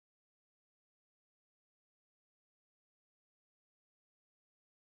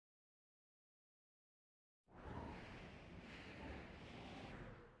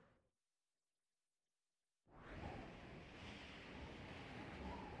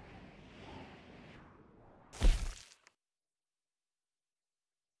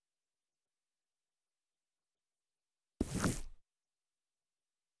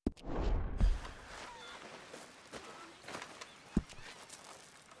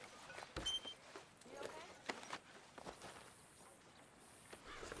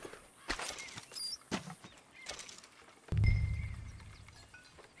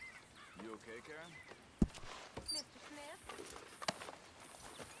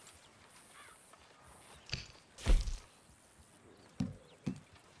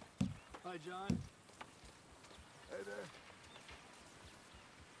Hi, John. Hey there.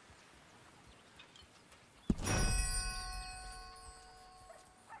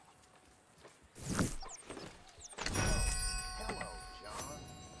 Hello, John.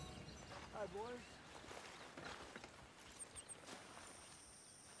 Hi, boys.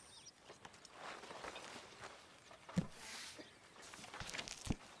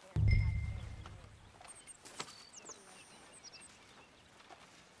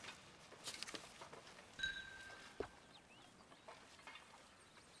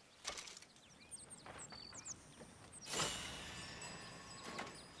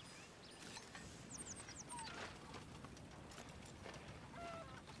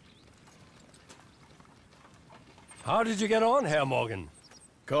 How did you get on, Herr Morgan?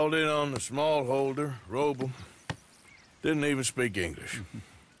 Called in on the smallholder, Roble. Didn't even speak English.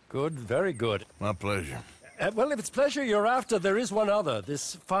 Good, very good. My pleasure. Well, if it's pleasure you're after, there is one other.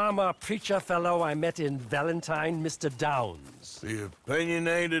 This farmer preacher fellow I met in Valentine, Mr. Downs. The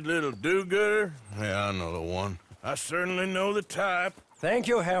opinionated little do-gooder? Yeah, I know the one. I certainly know the type. Thank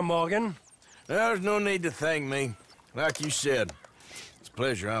you, Herr Morgan. There's no need to thank me. Like you said, it's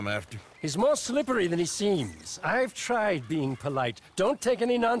pleasure I'm after. He's more slippery than he seems. I've tried being polite. Don't take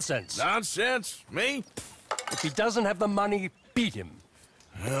any nonsense. Nonsense? Me? If he doesn't have the money, beat him.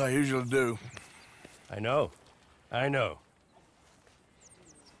 Well, I usually do. I know. I know.